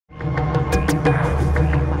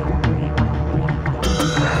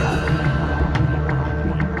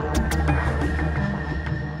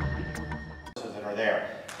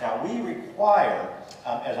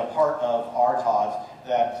as a part of our TODs,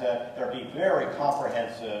 that there be very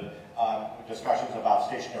comprehensive discussions about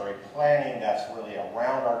stationary planning that's really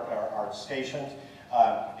around our stations.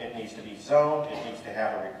 It needs to be zoned, it needs to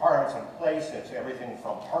have the requirements in place. It's everything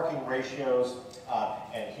from parking ratios,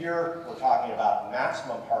 and here we're talking about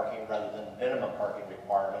maximum parking rather than minimum parking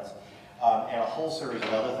requirements, and a whole series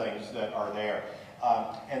of other things that are there.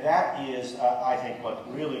 And that is, I think, what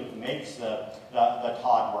really makes the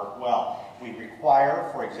TOD work well. We require,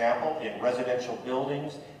 for example, in residential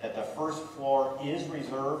buildings, that the first floor is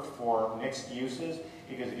reserved for mixed uses,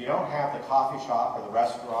 because if you don't have the coffee shop or the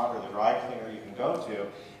restaurant or the dry cleaner you can go to,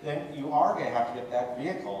 then you are going to have to get that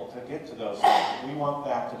vehicle to get to those things. We want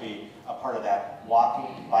that to be a part of that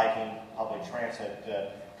walking, biking, public transit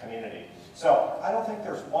community. So I don't think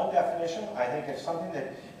there's one definition. I think it's something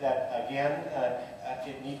that again,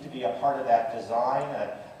 it needs to be a part of that design.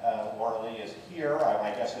 Laura Lee is here. My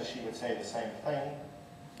guess is she would say the same thing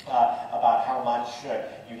about how much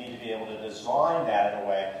you need to be able to design that in a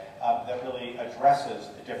way that really addresses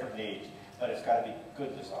the different needs. But it's got to be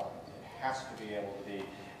good design. It has to be able to be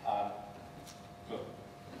good.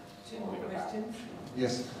 Two more questions?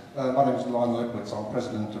 Yes, my name is Lionel Edwards. I'm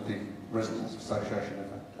president of the Residents Association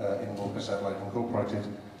in Walkers Adelaide Incorporated.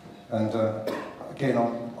 And again,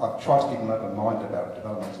 I've tried to keep an open mind about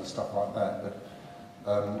developments and stuff like that, but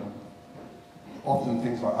often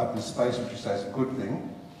things like open space, which you say is a good thing,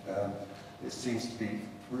 it seems to be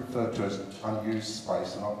referred to as unused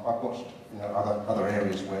space. And I've watched other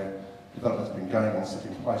areas where development's been going on, set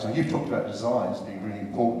in place. And you've talked about design as being really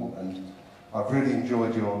important, and I've really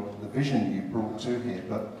enjoyed the vision you brought to here,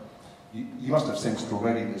 but you must have sensed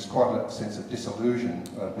already there's quite a sense of disillusion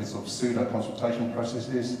with sort of pseudo-consultation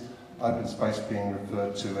processes, open space being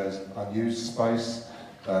referred to as unused space,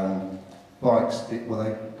 bikes being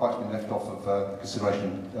left off of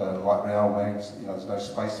consideration like railways, there's no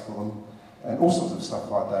space for them, and all sorts of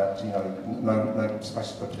stuff like that, no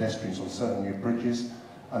space for pedestrians on certain new bridges,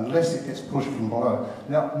 unless it gets pushed from below.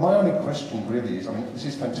 Now, my only question really is, this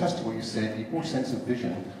is fantastic what you said, you brought a sense of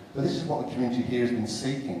vision, but this is what the community here has been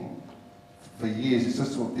seeking for years. It's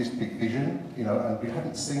just sort of this big vision, and we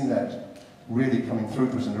haven't seen that really coming through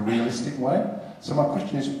to us in a realistic way. So my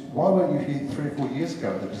question is, why weren't you here 3 or 4 years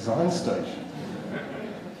ago at the design stage?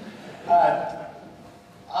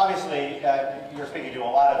 Obviously, you're speaking to a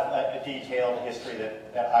lot of detailed history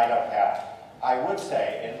that I don't have. I would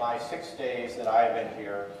say, in my 6 days that I've been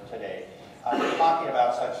here today, talking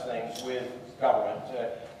about such things with government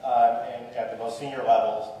and at the most senior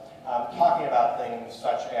levels, talking about things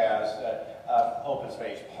such as open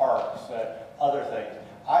space, parks, other things.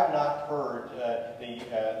 I've not heard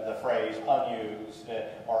the phrase unused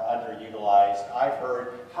or underutilized. I've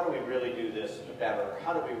heard, how do we really do this better?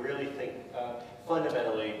 How do we really think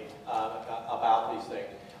fundamentally about these things?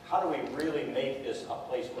 How do we really make this a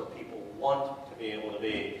place where people want to be able to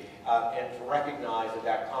be? And to recognize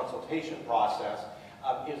that consultation process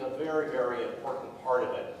is a very, very important part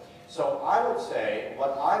of it. So I would say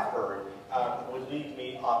what I've heard would leave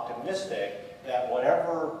me optimistic that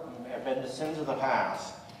whatever have been the sins of the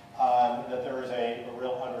past, that there is a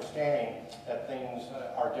real understanding that things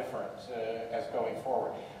are different as going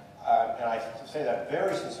forward. And I say that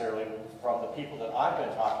very sincerely from the people that I've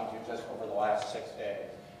been talking to just over the last 6 days.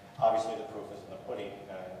 Obviously the proof is in the pudding,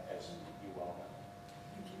 as you well know.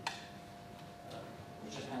 Thank you.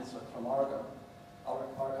 Richard Hansen from Oregon.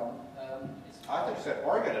 I thought you said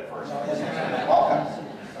Oregon at first. Welcome.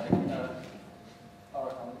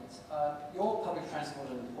 Oregon. Your public transport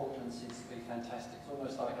in Portland seems to be fantastic. It's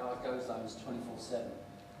almost like our go zones 24/7,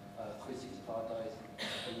 365 days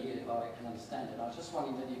a year, if I can understand it. I was just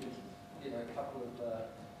wondering whether you could give a couple of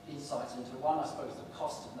insights into one, I suppose, the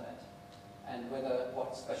cost of that, and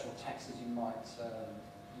what special taxes you might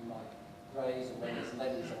raise, or whether there's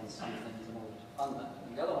levies on some things in order to fund that.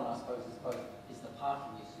 And the other one, I suppose, is the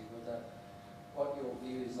parking issue. What your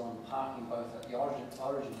view is on parking, both at the origin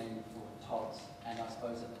end for TODs and I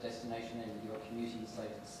suppose at the destination end of your commuting, say,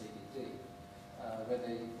 to the CBD.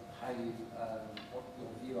 What your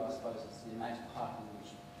view, I suppose, is the amount of parking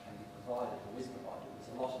which can be provided or is provided.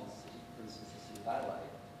 There's a lot in the city, for instance, the city of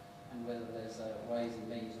Adelaide, and whether there's ways and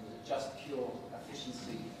means, or is it just pure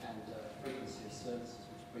efficiency and frequency of services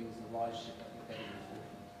which brings the ridership that you're getting in Portland?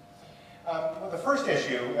 Well, the first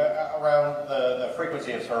issue around the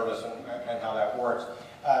frequency of service and how that works,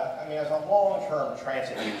 I mean, as a long-term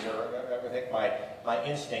transit user, I think my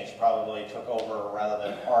instincts probably took over rather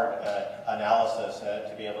than hard analysis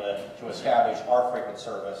to be able to establish our frequent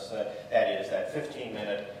service. That is, that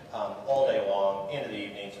 15-minute, all day long, into the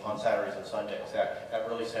evenings, on Saturdays and Sundays. That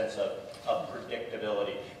really sense of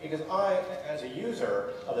predictability. Because I, as a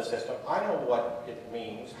user of the system, I know what it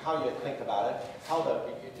means, how you think about it, how the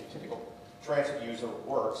typical transit user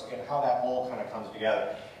works, and how that all kind of comes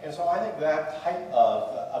together. And so I think that type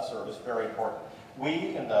of service is very important.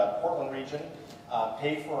 We, in the Portland region,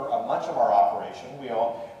 pay for much of our operation. We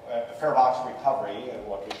own fare box recovery,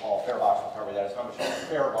 what we call fare box recovery. That is how much our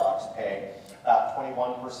fare box pay. About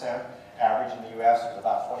 21%. Average in the U.S. is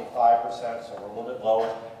about 25%, so we're a little bit lower.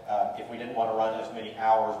 If we didn't want to run as many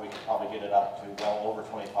hours, we could probably get it up to well over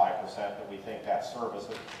 25%, but we think that service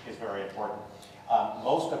is very important.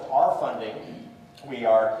 Most of our funding, we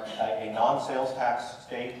are a non-sales tax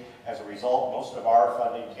state. As a result, most of our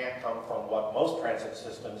funding can't come from what most transit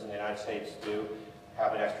systems in the United States do,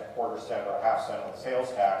 have an extra quarter-cent or a half-cent on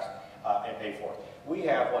sales tax and pay for it. We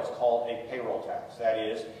have what's called a payroll tax. That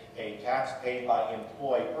is a tax paid by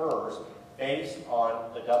employers based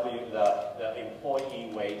on the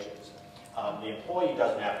employee wages. The employee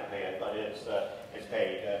doesn't have to pay it, but it's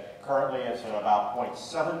paid. Currently, it's at about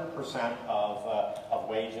 0.7% of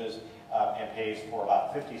wages and pays for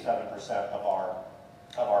about 57% of our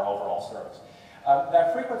overall service.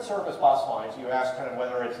 That frequent service bus lines, you asked kind of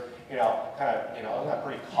whether it's not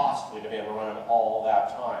pretty costly to be able to run them all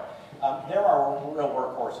that time. There are real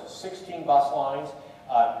workhorses. 16 bus lines.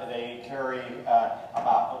 They carry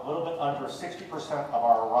about a little bit under 60% of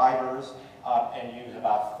our riders and use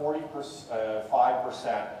about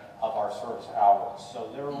 45% of our service hours. So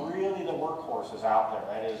they're really the workhorses out there.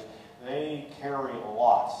 That is, they carry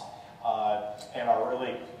lots and are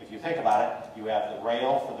really, if you think about it, you have the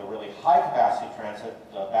rail for the really high capacity transit,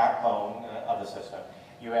 the backbone of the system.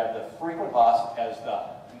 You have the frequent bus as the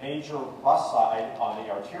major bus side on the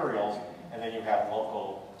arterials, and then you have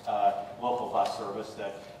local bus service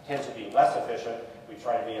that tends to be less efficient. We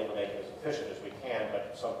try to be able to make it as efficient as we can,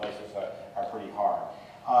 but some places are pretty hard.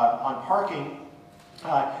 On parking,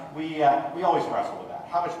 we always wrestle with that.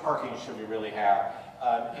 How much parking should we really have?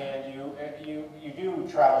 And you do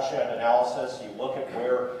travel shed analysis. You look at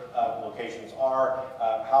where locations are,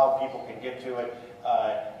 how people can get to it.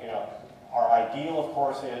 Our ideal, of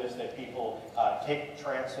course, is that people take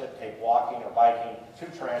transit, take walking or biking to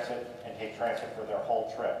transit, and take transit for their whole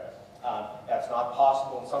trip. That's not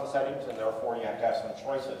possible in some settings, and therefore you have to have some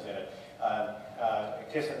choices in it.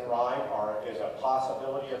 Kiss and ride is a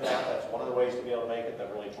possibility of that. That's one of the ways to be able to make it the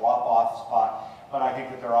really drop-off spot. But I think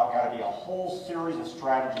that there ought got to be a whole series of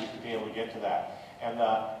strategies to be able to get to that. And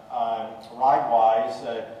ride-wise,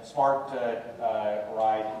 smart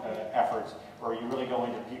ride efforts, where you really go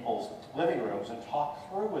into people's living rooms and talk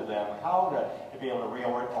through with them how to be able to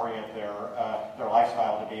reorient their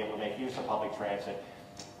lifestyle to be able to make use of public transit.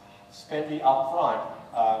 Spendy up front,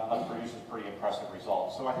 but produces pretty impressive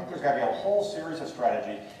results. So I think there's got to be a whole series of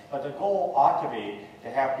strategies, but the goal ought to be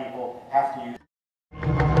to have people have to use